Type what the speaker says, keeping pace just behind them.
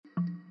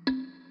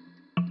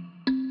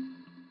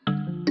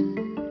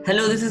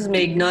Hello, this is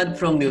Meghnad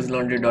from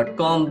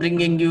newslaundry.com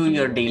bringing you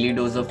your daily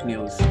dose of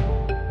news.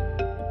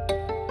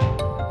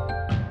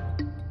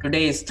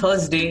 Today is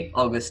Thursday,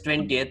 August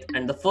 20th,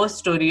 and the first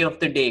story of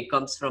the day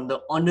comes from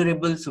the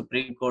Honorable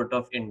Supreme Court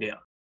of India.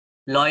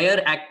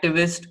 Lawyer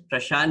activist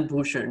Prashant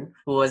Bhushan,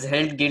 who was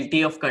held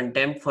guilty of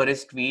contempt for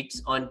his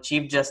tweets on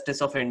Chief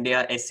Justice of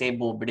India S.A.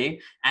 Bobde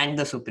and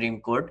the Supreme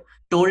Court,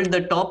 told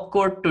the top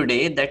court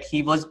today that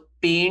he was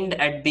pained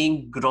at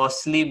being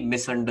grossly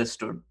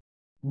misunderstood.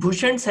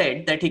 Bhushan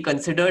said that he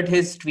considered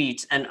his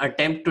tweets an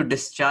attempt to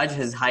discharge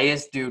his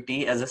highest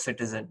duty as a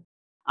citizen.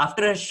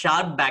 After a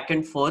sharp back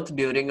and forth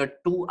during a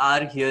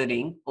 2-hour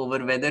hearing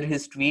over whether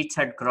his tweets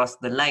had crossed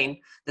the line,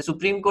 the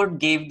Supreme Court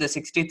gave the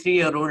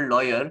 63-year-old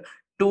lawyer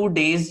 2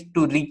 days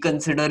to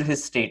reconsider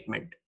his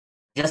statement.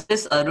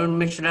 Justice Arun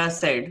Mishra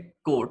said,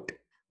 quote,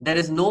 "There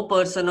is no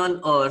person on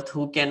earth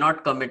who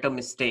cannot commit a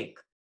mistake.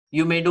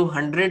 You may do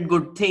 100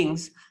 good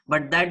things,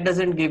 but that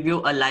doesn't give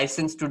you a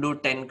license to do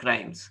 10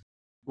 crimes.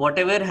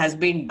 Whatever has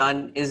been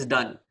done is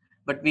done,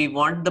 but we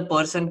want the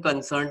person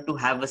concerned to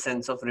have a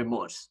sense of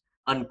remorse."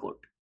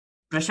 Unquote.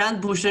 Prashant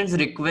Bhushan's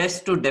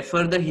request to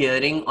defer the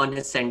hearing on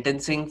his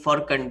sentencing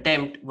for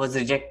contempt was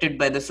rejected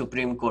by the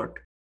Supreme Court.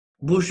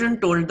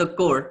 Bhushan told the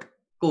court,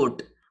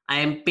 quote, "I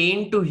am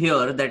pained to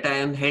hear that I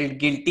am held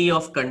guilty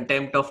of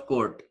contempt of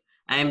court.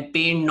 I am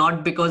pained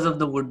not because of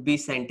the would-be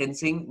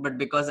sentencing, but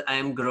because I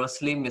am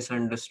grossly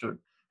misunderstood.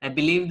 I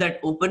believe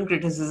that open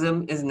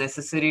criticism is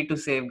necessary to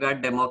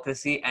safeguard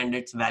democracy and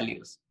its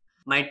values.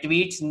 My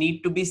tweets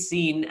need to be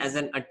seen as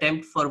an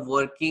attempt for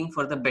working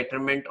for the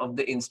betterment of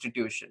the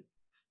institution.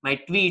 My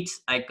tweets,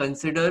 I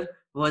consider,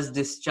 was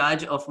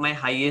discharge of my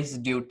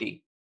highest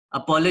duty.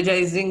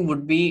 Apologizing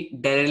would be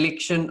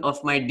dereliction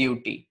of my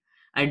duty.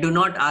 I do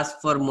not ask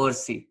for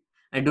mercy.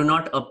 I do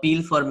not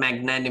appeal for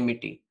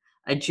magnanimity.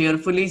 I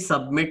cheerfully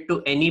submit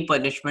to any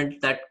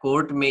punishment that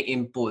court may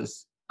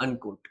impose."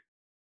 Unquote.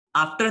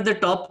 After the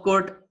top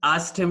court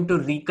asked him to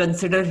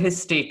reconsider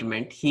his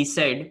statement, he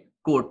said,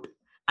 quote,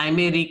 "I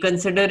may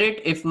reconsider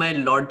it if my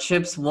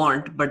lordships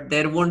want, but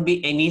there won't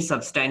be any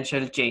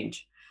substantial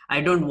change.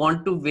 I don't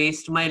want to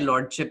waste my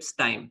lordship's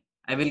time.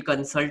 I will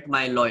consult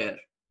my lawyer."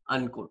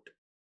 Unquote.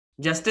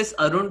 Justice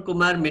Arun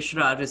Kumar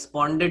Mishra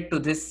responded to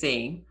this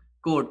saying,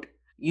 quote,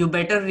 "You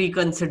better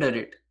reconsider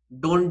it.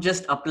 Don't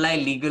just apply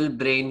legal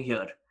brain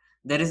here.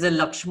 There is a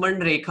Lakshman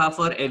Rekha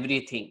for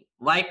everything.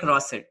 Why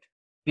cross it?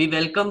 We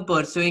welcome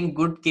pursuing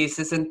good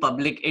cases in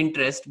public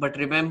interest, but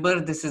remember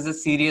this is a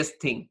serious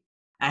thing.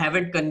 I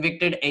haven't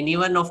convicted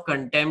anyone of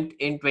contempt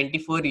in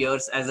 24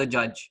 years as a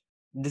judge.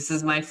 This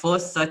is my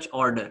first such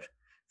order.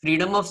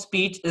 Freedom of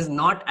speech is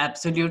not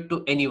absolute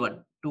to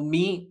anyone, to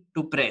me,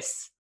 to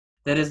press.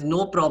 There is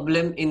no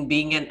problem in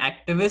being an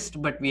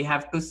activist, but we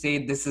have to say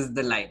this is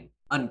the line."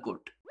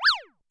 Unquote.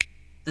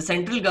 The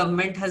central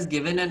government has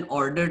given an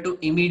order to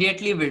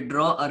immediately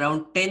withdraw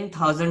around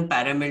 10,000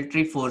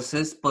 paramilitary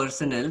forces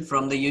personnel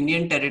from the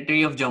Union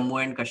Territory of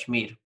Jammu and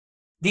Kashmir.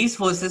 These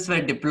forces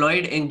were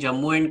deployed in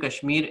Jammu and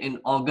Kashmir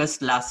in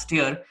August last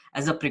year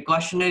as a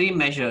precautionary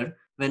measure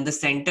when the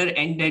center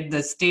ended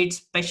the state's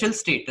special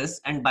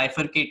status and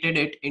bifurcated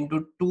it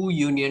into 2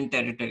 union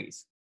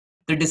territories.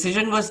 The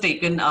decision was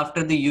taken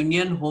after the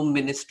Union Home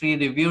Ministry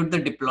reviewed the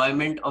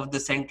deployment of the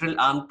Central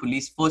Armed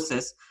Police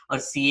Forces, or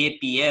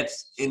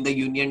CAPFs, in the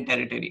Union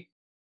Territory.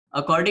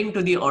 According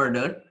to the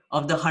order,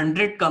 of the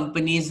 100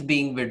 companies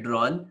being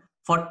withdrawn,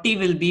 40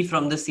 will be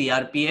from the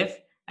CRPF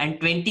and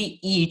 20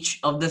 each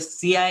of the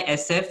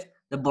CISF,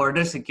 the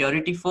Border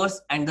Security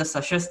Force, and the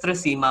Sashastra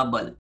Seema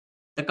Bal.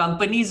 The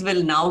companies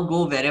will now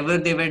go wherever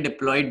they were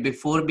deployed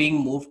before being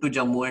moved to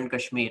Jammu and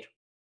Kashmir.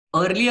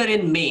 Earlier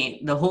in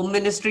May, the Home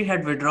Ministry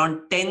had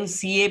withdrawn 10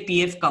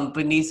 CAPF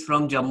companies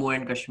from Jammu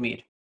and Kashmir.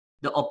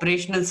 The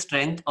operational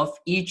strength of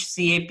each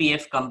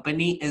CAPF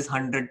company is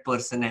 100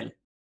 personnel.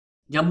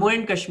 Jammu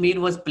and Kashmir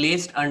was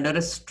placed under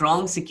a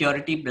strong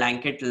security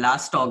blanket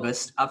last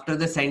August after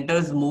the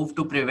center's move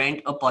to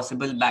prevent a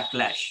possible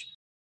backlash.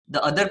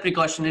 The other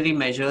precautionary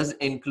measures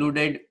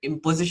included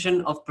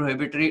imposition of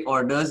prohibitory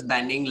orders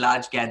banning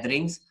large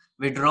gatherings,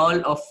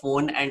 withdrawal of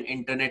phone and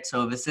internet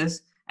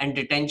services, and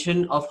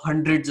detention of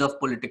hundreds of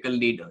political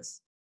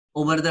leaders.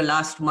 Over the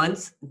last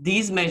months,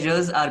 these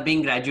measures are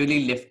being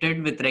gradually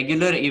lifted with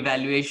regular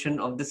evaluation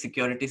of the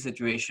security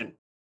situation.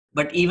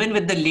 But even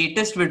with the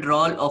latest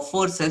withdrawal of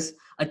forces,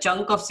 a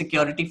chunk of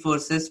security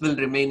forces will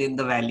remain in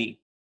the valley.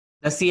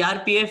 The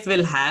CRPF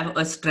will have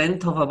a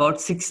strength of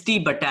about 60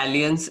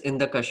 battalions in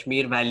the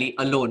Kashmir Valley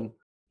alone.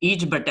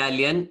 Each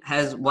battalion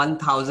has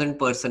 1,000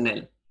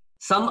 personnel.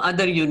 Some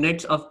other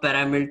units of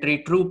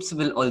paramilitary troops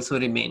will also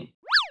remain.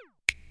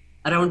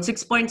 Around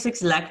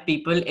 6.6 lakh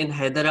people in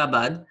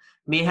Hyderabad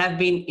may have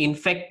been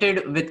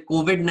infected with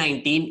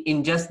COVID-19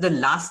 in just the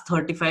last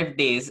 35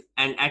 days,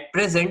 and at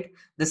present,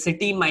 the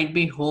city might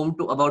be home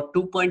to about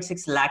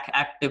 2.6 lakh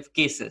active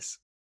cases.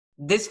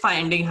 This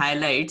finding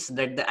highlights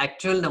that the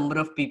actual number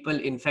of people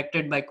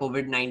infected by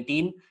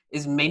COVID-19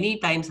 is many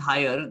times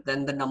higher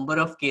than the number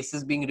of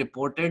cases being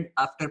reported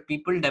after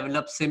people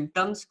develop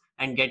symptoms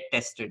and get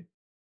tested.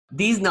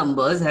 These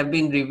numbers have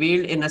been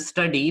revealed in a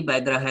study by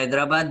the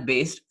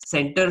Hyderabad-based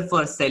Center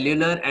for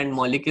Cellular and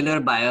Molecular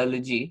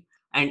Biology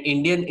and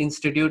Indian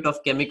Institute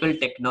of Chemical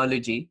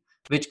Technology,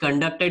 which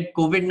conducted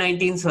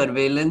COVID-19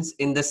 surveillance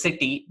in the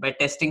city by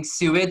testing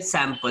sewage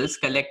samples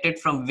collected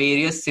from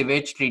various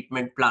sewage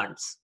treatment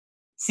plants.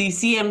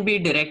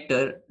 CCMB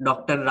Director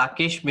Dr.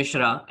 Rakesh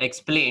Mishra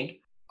explained,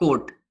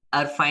 quote,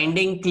 "Our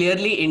finding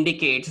clearly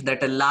indicates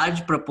that a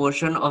large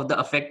proportion of the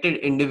affected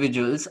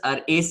individuals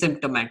are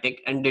asymptomatic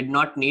and did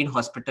not need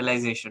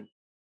hospitalization.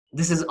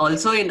 This is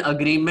also in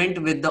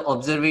agreement with the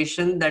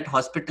observation that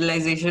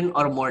hospitalization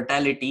or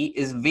mortality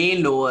is way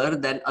lower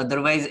than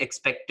otherwise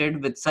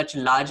expected with such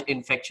large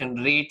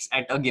infection rates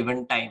at a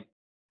given time.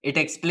 It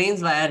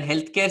explains why our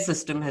healthcare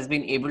system has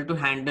been able to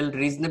handle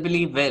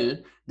reasonably well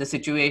the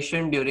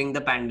situation during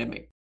the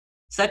pandemic.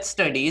 Such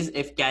studies,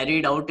 if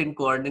carried out in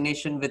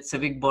coordination with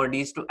civic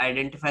bodies to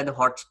identify the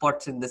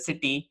hotspots in the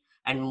city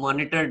and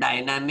monitor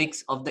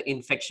dynamics of the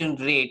infection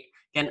rate,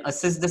 can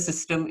assist the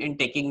system in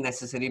taking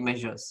necessary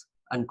measures."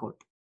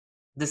 Unquote.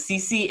 The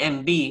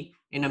CCMB,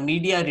 in a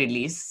media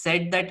release,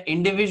 said that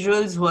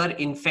individuals who are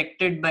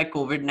infected by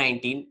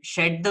COVID-19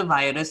 shed the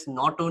virus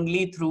not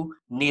only through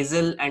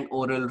nasal and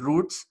oral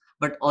routes,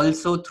 but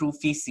also through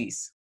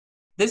feces.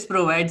 This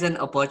provides an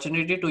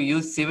opportunity to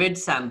use sewage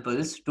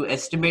samples to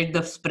estimate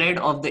the spread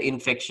of the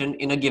infection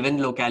in a given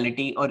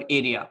locality or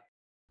area.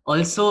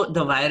 Also,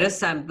 the virus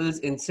samples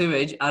in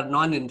sewage are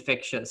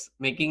non-infectious,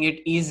 making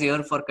it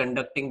easier for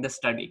conducting the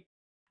study.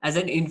 As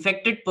an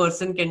infected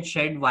person can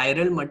shed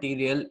viral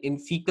material in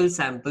fecal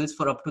samples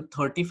for up to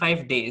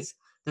 35 days,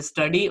 the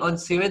study on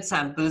sewage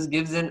samples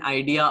gives an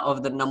idea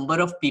of the number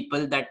of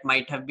people that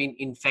might have been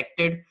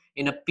infected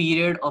in a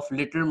period of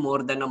little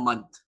more than a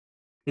month.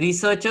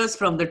 Researchers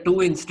from the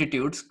two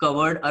institutes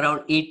covered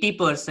around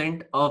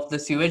 80% of the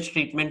sewage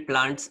treatment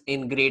plants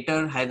in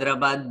Greater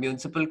Hyderabad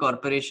Municipal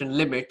Corporation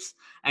limits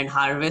and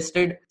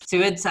harvested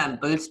sewage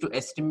samples to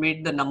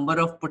estimate the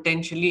number of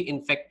potentially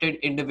infected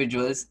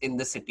individuals in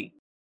the city.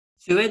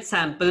 Sewage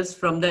samples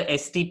from the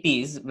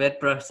STPs were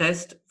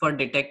processed for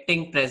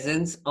detecting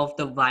presence of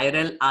the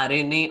viral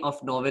RNA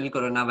of novel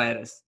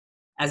coronavirus.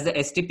 As the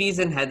STPs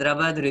in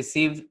Hyderabad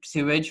received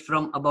sewage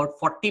from about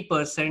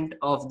 40%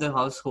 of the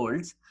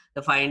households,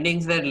 the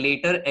findings were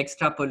later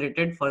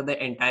extrapolated for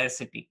the entire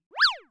city.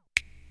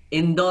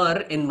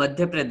 Indore in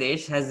Madhya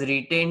Pradesh has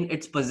retained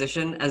its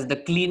position as the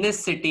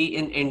cleanest city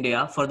in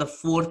India for the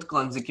fourth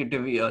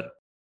consecutive year.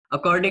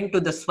 According to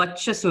the Swachh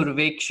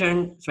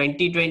Survekshan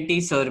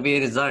 2020 survey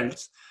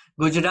results,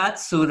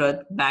 Gujarat's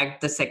Surat bagged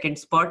the second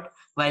spot,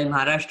 while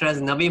Maharashtra's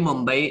Navi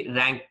Mumbai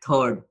ranked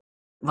third.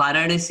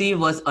 Varanasi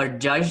was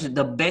adjudged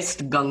the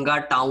best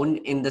Ganga town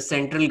in the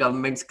central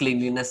government's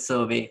cleanliness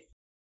survey.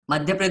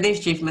 Madhya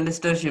Pradesh Chief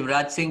Minister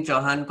Shivraj Singh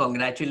Chauhan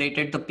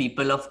congratulated the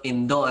people of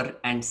Indore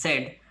and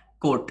said,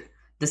 quote,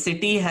 "The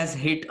city has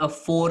hit a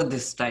 4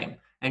 this time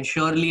and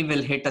surely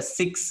will hit a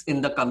 6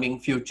 in the coming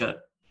future."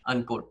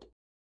 Unquote.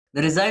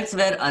 The results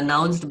were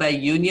announced by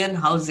Union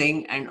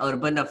Housing and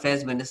Urban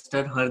Affairs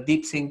Minister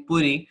Hardeep Singh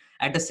Puri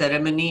at a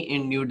ceremony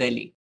in New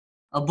Delhi.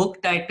 A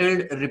book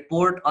titled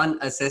Report on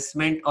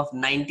Assessment of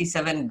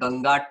 97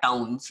 Ganga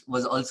Towns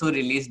was also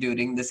released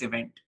during this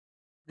event.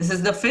 This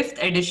is the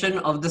fifth edition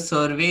of the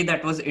survey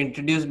that was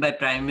introduced by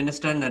Prime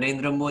Minister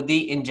Narendra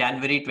Modi in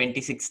January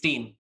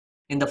 2016.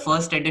 In the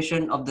first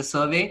edition of the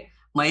survey,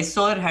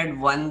 Mysore had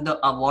won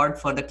the award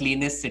for the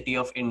cleanest city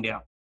of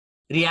India.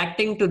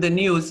 Reacting to the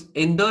news,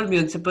 Indore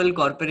Municipal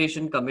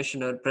Corporation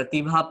Commissioner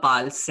Pratibha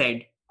Pal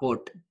said,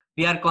 quote,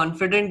 "We are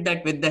confident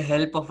that with the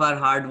help of our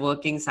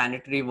hardworking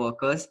sanitary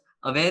workers,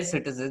 aware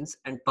citizens,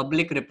 and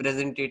public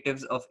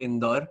representatives of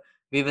Indore,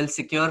 we will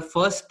secure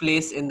first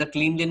place in the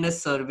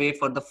cleanliness survey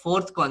for the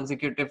fourth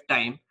consecutive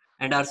time,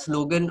 and our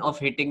slogan of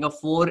hitting a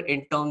 4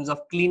 in terms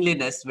of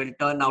cleanliness will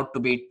turn out to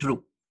be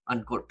true."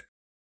 Unquote.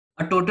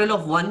 A total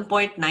of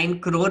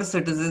 1.9 crore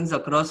citizens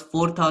across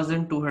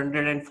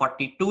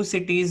 4,242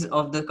 cities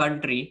of the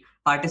country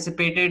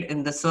participated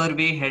in the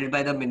survey held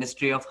by the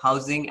Ministry of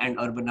Housing and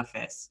Urban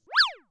Affairs.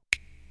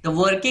 The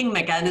Working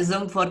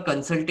Mechanism for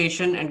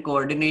Consultation and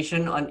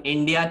Coordination on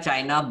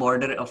India-China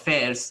Border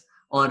Affairs,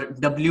 or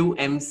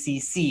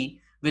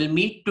WMCC, will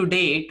meet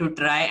today to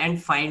try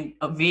and find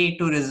a way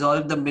to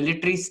resolve the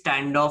military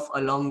standoff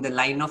along the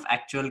line of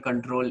actual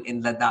control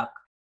in Ladakh.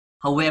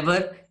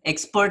 However,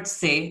 experts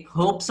say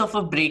hopes of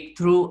a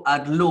breakthrough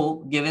are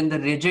low given the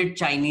rigid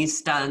Chinese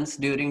stance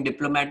during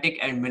diplomatic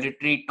and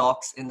military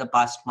talks in the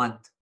past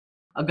month.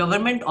 A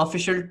government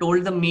official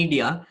told the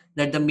media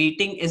that the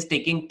meeting is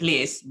taking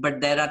place,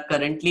 but there are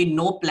currently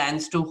no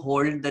plans to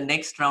hold the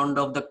next round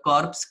of the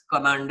Corps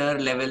Commander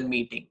level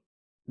meeting.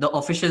 The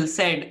official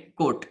said,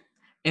 quote,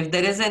 "If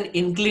there is an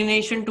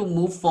inclination to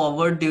move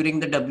forward during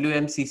the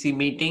WMCC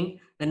meeting,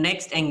 the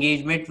next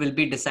engagement will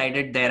be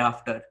decided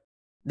thereafter."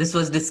 This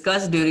was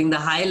discussed during the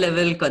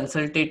high-level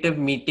consultative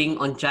meeting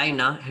on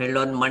China held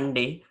on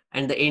Monday,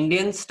 and the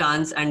Indian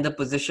stance and the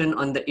position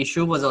on the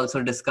issue was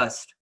also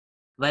discussed.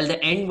 While the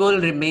end goal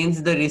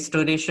remains the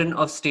restoration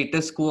of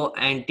status quo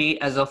ante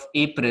as of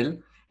April,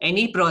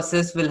 Any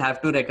process will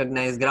have to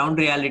recognize ground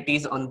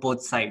realities on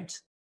both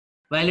sides.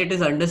 While it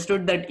is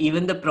understood that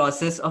even the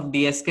process of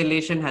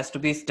de-escalation has to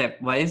be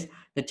stepwise,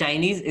 the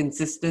Chinese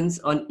insistence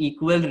on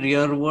equal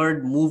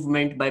rearward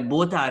movement by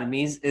both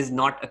armies is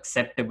not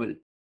acceptable.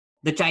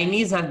 The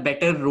Chinese have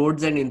better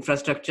roads and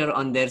infrastructure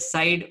on their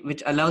side,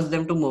 which allows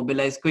them to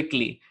mobilize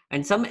quickly,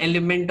 and some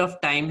element of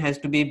time has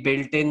to be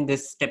built in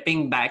this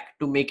stepping back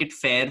to make it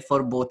fair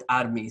for both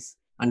armies.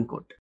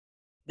 Unquote.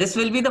 This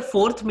will be the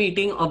fourth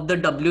meeting of the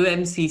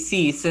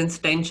WMCC since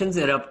tensions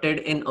erupted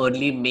in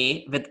early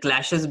May with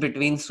clashes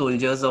between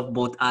soldiers of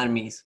both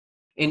armies.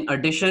 In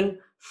addition,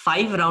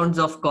 5 rounds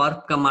of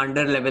Corps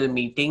commander level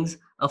meetings,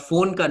 a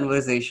phone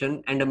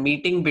conversation, and a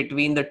meeting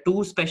between the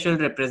 2 special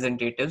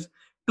representatives,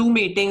 2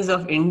 meetings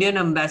of Indian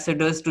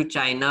ambassadors to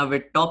China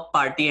with top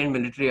party and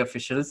military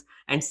officials,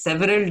 and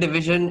several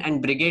division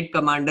and brigade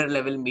commander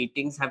level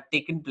meetings have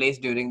taken place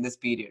during this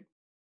period.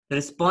 The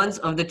response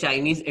of the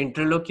Chinese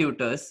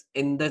interlocutors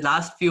in the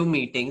last few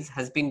meetings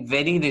has been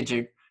very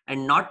rigid,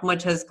 and not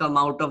much has come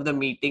out of the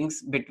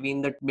meetings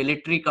between the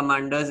military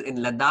commanders in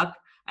Ladakh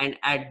and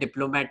at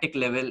diplomatic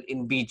level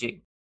in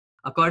Beijing.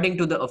 According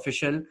to the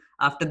official,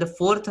 after the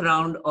 4th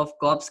round of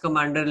Corps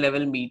commander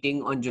level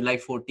meeting on July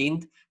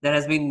 14th, there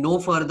has been no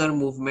further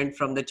movement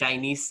from the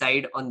Chinese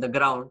side on the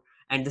ground,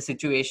 and the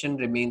situation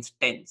remains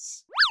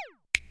tense.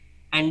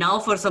 And now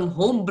for some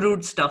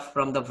homebrewed stuff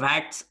from the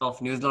vats of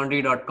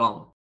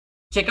newslaundry.com.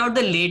 Check out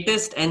the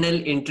latest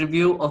NL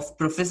interview of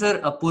Professor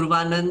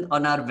Apurvanand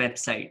on our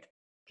website.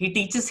 He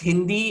teaches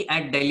Hindi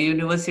at Delhi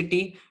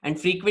University and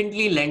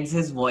frequently lends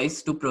his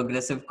voice to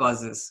progressive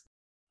causes.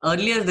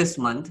 Earlier this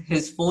month,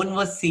 his phone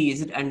was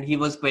seized and he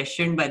was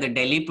questioned by the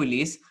Delhi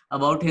police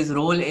about his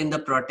role in the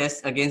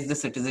protests against the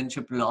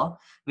citizenship law,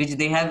 which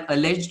they have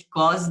alleged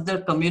caused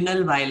the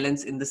communal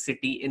violence in the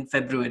city in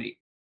February.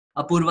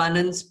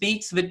 Apurvanand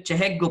speaks with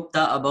Chehek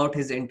Gupta about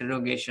his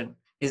interrogation,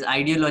 his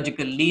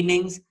ideological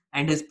leanings,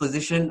 and his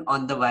position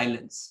on the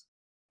violence.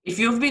 If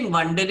you've been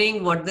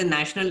wondering what the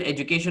national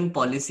education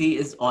policy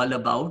is all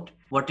about,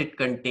 what it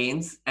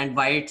contains, and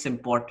why it's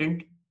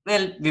important,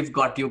 well, we've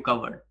got you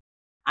covered.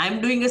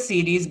 I'm doing a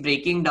series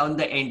breaking down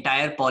the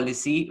entire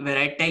policy where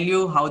I tell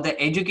you how the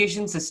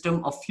education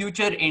system of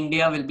future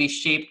India will be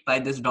shaped by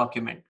this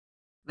document.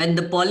 When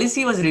the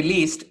policy was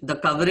released, the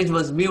coverage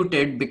was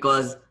muted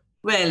because,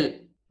 well,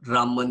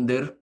 Ram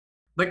Mandir.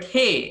 But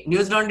hey,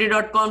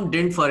 newslaundry.com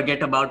didn't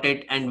forget about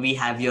it and we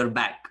have your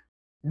back.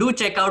 Do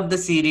check out the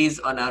series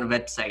on our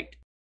website.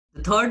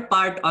 The third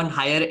part on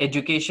higher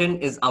education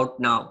is out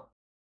now.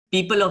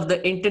 People of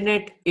the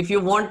internet, if you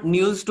want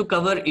news to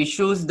cover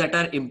issues that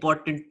are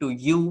important to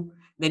you,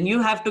 then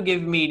you have to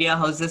give media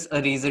houses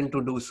a reason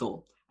to do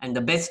so. And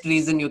the best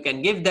reason you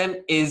can give them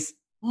is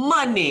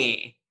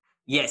money.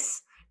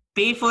 Yes,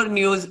 pay for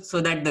news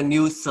so that the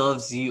news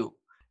serves you,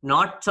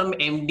 not some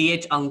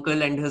MDH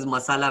uncle and his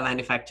masala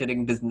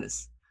manufacturing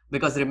business.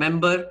 Because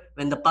remember,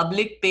 when the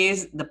public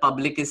pays, the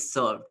public is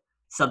served.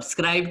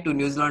 Subscribe to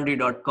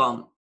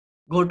newslaundry.com.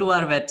 Go to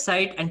our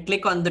website and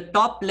click on the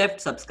top left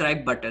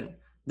subscribe button.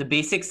 The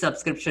basic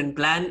subscription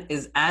plan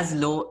is as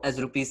low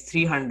as rupees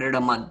 300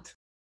 a month.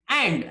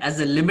 And as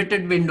a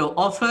limited window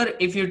offer,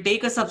 if you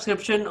take a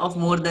subscription of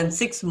more than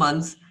 6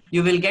 months,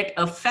 you will get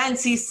a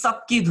fancy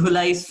Sabki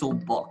Dhulai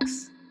soap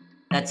box.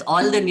 That's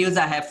all the news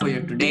I have for you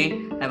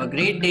today. Have a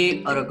great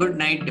day or a good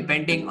night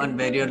depending on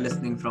where you're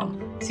listening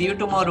from. See you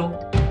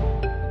tomorrow.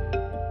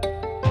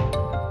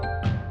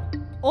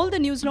 All the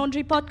News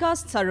Laundry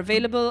podcasts are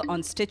available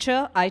on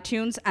Stitcher,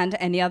 iTunes, and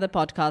any other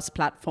podcast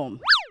platform.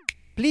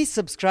 Please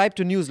subscribe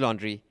to News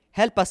Laundry.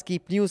 Help us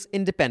keep news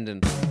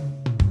independent.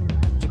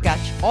 To catch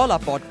all our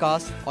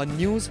podcasts on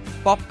news,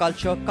 pop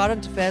culture,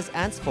 current affairs,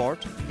 and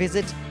sport,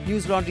 visit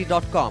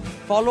newslaundry.com.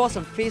 Follow us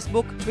on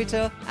Facebook,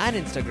 Twitter, and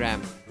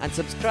Instagram, and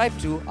subscribe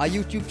to our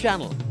YouTube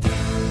channel.